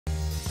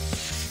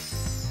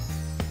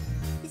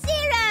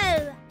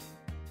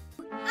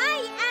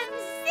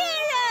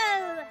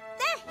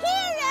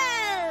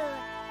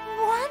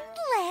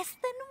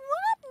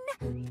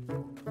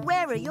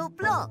are your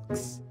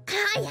blocks?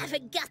 I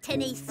haven't got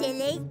any,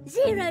 silly.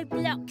 0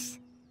 blocks.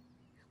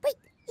 Wait,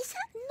 is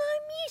that no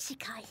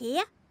music I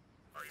hear?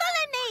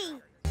 Follow me!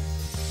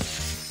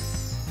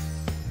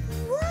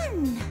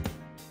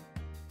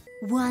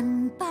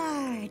 1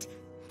 bird.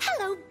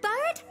 Hello,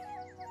 bird.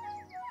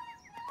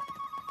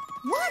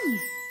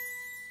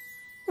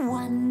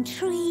 1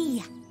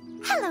 tree.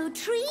 Hello,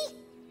 tree.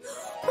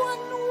 1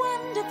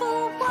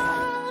 wonderful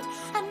world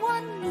and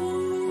 1 me.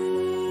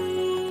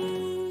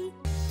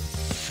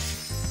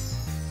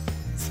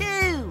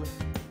 2.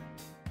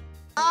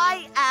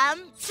 I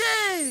am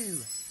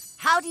 2.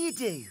 How do you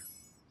do?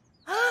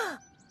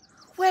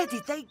 Where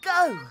did they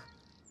go?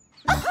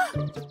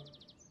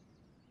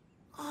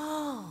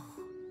 Oh,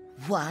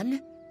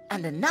 1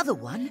 and another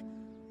 1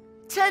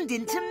 turned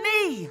into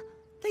me.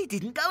 They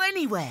didn't go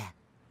anywhere.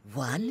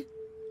 1,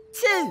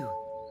 2.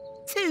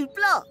 2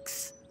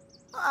 blocks.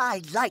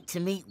 I'd like to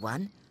meet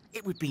one.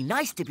 It would be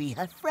nice to be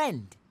her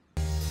friend.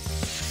 3.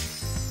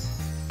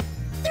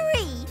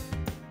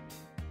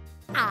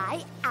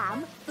 I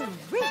am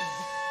 3.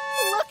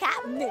 Look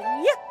at me.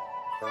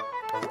 1,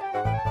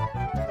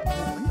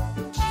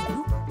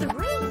 2, 3.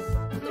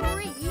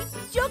 3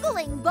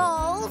 juggling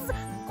balls.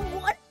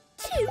 1,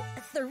 2,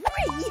 3.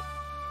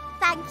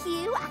 Thank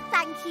you,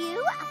 thank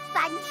you,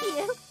 thank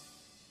you.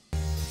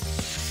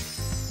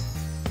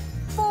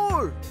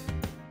 4.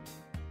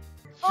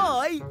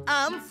 I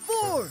am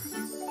 4.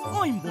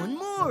 I'm 1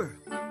 more.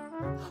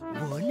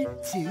 1,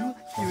 2,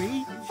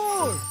 3,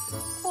 4.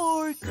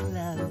 4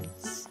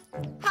 clouds.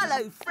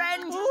 Hello,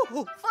 friend.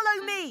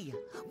 Follow me.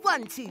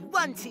 1, 2,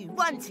 1, 2,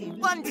 1, 2,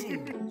 1,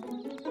 2.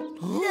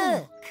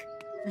 Look.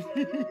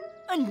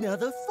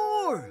 Another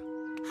 4.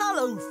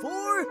 Hello,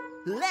 4.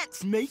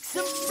 Let's make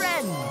some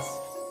friends.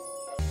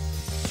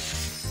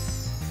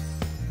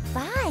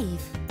 5.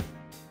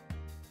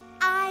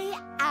 I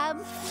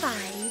am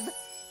 5.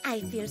 I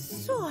feel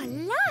so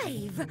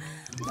alive.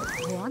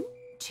 1,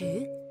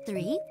 2,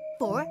 3,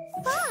 4,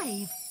 5.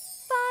 5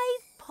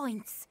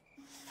 points.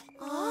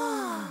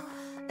 Oh,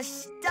 a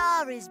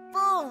star is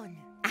born.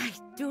 I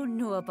don't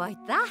know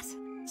about that.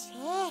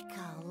 Take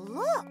a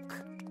look.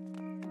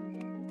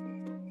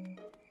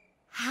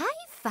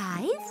 High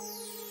 5.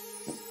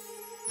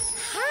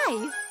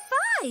 High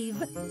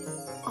 5.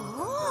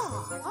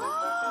 Oh.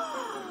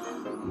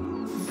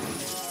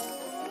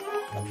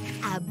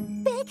 A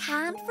big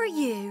hand for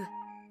you.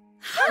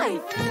 High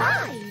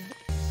 5.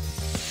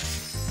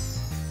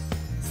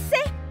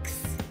 6.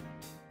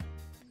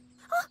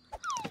 Oh,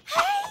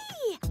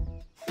 hey!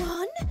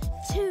 1,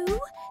 2,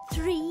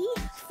 3,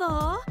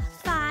 4,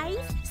 5,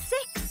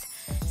 6.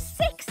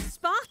 6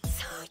 spots,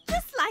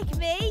 just like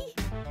me.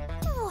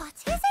 What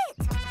is it?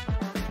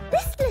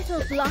 This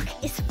little block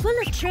is full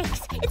of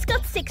tricks. It's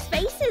got 6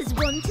 faces,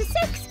 1 to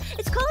 6.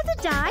 It's called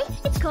a die,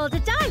 it's called a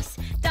dice.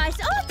 Dice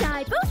or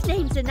die, both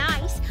names are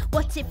nice.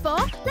 What's it for?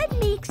 Let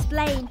me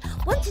explain.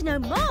 Want to know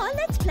more?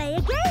 Let's play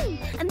a game.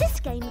 And this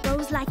game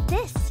goes like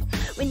this.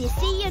 When you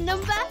see a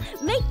number,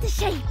 make the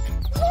shape.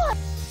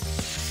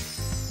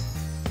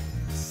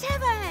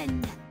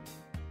 7.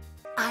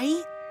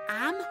 I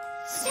am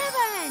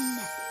 7.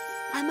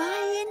 Am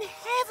I in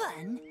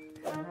heaven?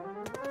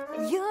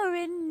 You're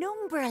in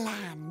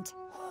Numberland.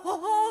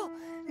 Oh,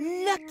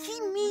 lucky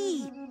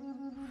me.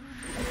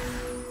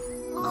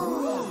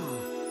 Oh,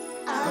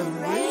 a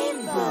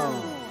rainbow.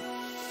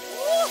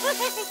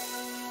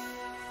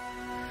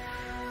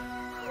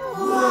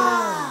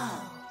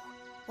 Wow!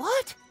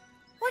 What?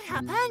 What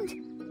happened?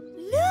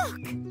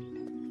 Look!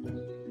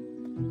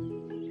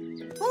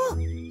 Oh,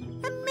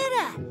 a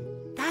mirror.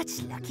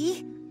 That's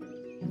lucky.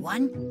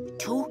 1,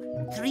 2,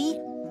 3,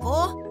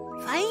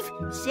 4, 5,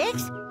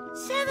 6,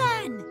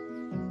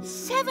 7.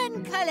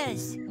 7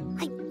 colours.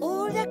 And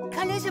all the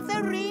colours of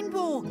the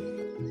rainbow.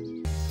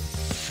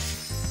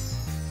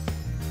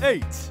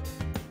 8.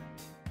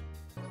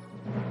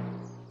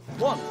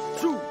 1,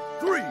 2,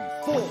 3,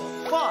 4,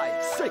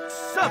 5, 6,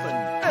 7,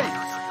 8.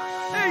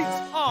 8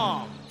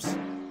 arms.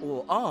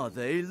 Or are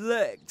they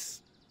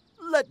legs?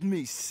 Let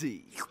me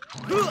see.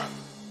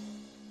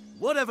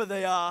 Whatever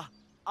they are,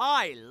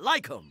 I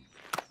like them.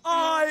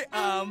 I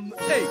am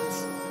 8.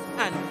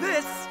 And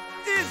this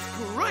is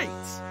great.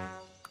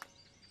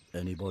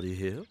 Anybody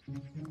here?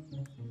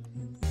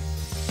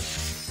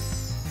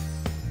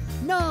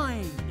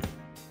 9.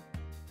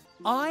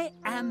 I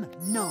am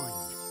 9.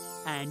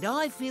 And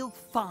I feel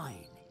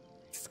fine.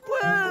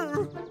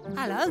 Square!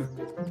 Hello?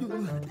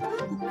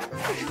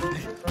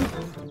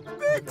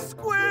 Big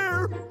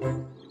square!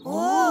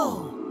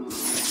 Oh!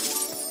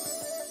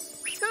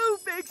 2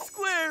 big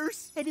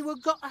squares! Anyone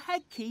got a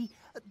head key?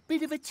 A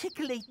bit of a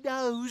tickly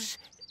nose.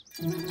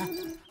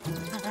 -1.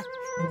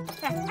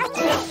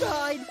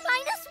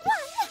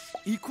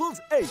 Equals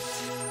 8.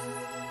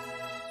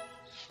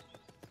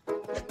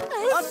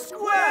 A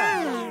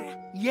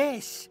square!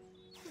 Yes.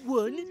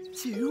 1,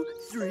 2,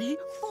 3,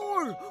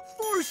 4.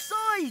 4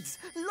 sides,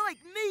 like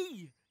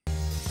me.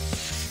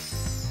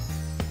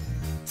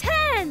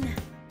 10.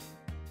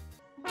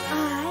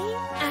 I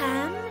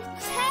am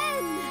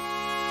 10.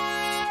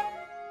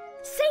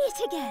 Say it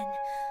again.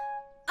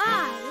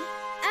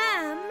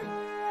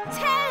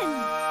 10.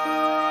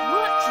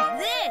 Watch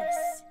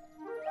this.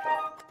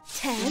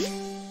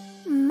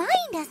 10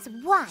 minus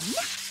 1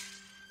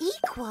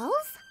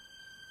 equals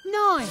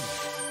 9.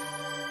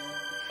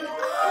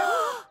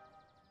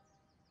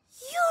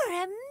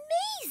 You're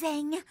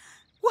amazing!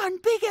 One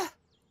bigger.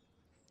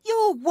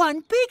 You're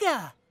one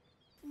bigger.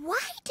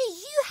 Why do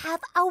you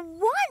have a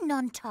 1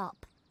 on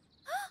top?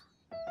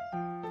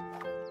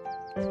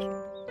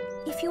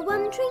 If you're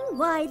wondering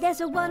why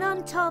there's a 1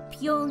 on top,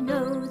 you'll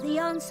know the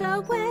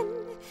answer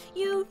when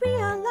you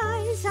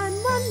realise I'm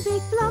one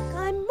big block,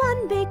 I'm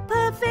one big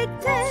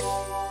perfect 10.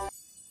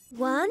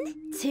 1,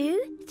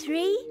 2,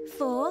 3,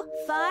 4,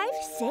 5,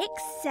 6,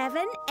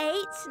 7, 8,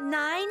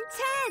 9,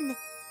 10.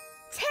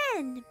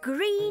 10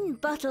 green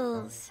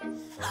bottles.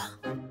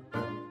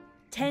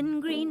 10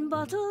 green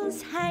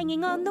bottles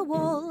hanging on the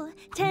wall.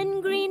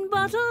 10 green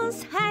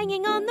bottles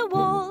hanging on the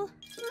wall.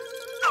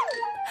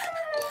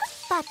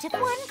 But if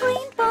 1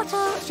 green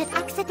bottle should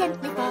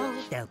accidentally fall,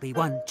 There'll be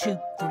 1, 2,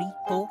 3,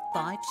 4,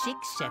 5,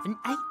 6, 7,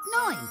 8,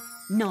 9.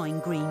 9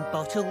 green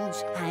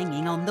bottles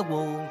hanging on the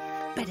wall.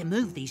 Better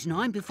move these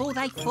 9 before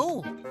they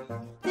fall.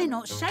 They're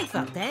not safe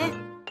up there.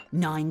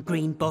 9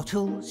 green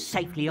bottles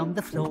safely on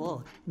the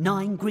floor.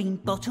 9 green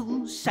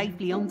bottles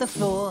safely on the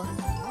floor.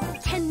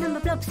 10 number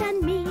blobs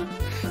and me,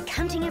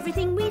 counting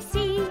everything we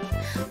see,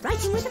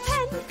 writing with a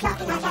pen,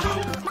 clapping like a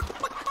hen.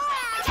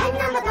 10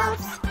 number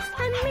blobs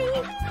and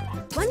me.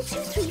 1, 2,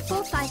 3,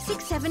 4, 5,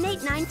 6, 7,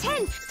 8, 9,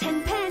 10.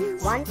 10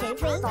 pens. 1, 2, 3,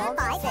 4,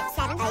 5, 6,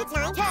 7, 8,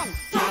 9, 10.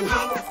 10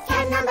 pens.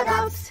 10 number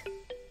blobs.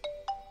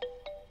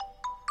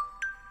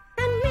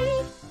 And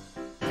me.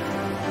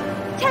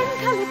 10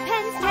 coloured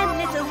pens, 10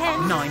 little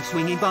hens. 9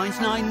 swinging vines,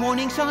 9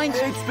 warning signs.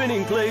 8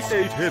 spinning plates,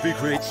 8 heavy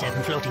crates.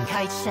 7 floating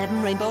kites,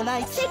 7 rainbow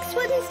lights. 6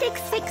 wooden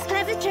sticks, 6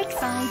 clever tricks.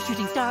 5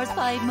 shooting stars,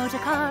 5 motor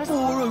cars.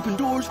 4 open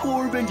doors,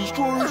 4 bendy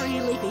straws.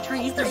 3 leafy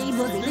trees, 3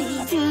 woolly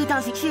leaves. 2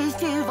 dancing shoes,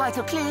 2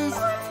 vital clues.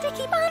 1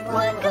 sticky bun,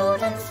 1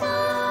 golden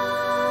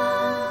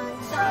sun.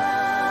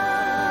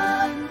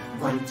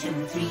 1,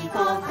 2, 3,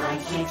 4,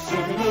 5, 6,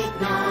 7,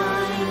 8,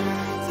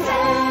 9,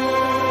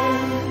 10.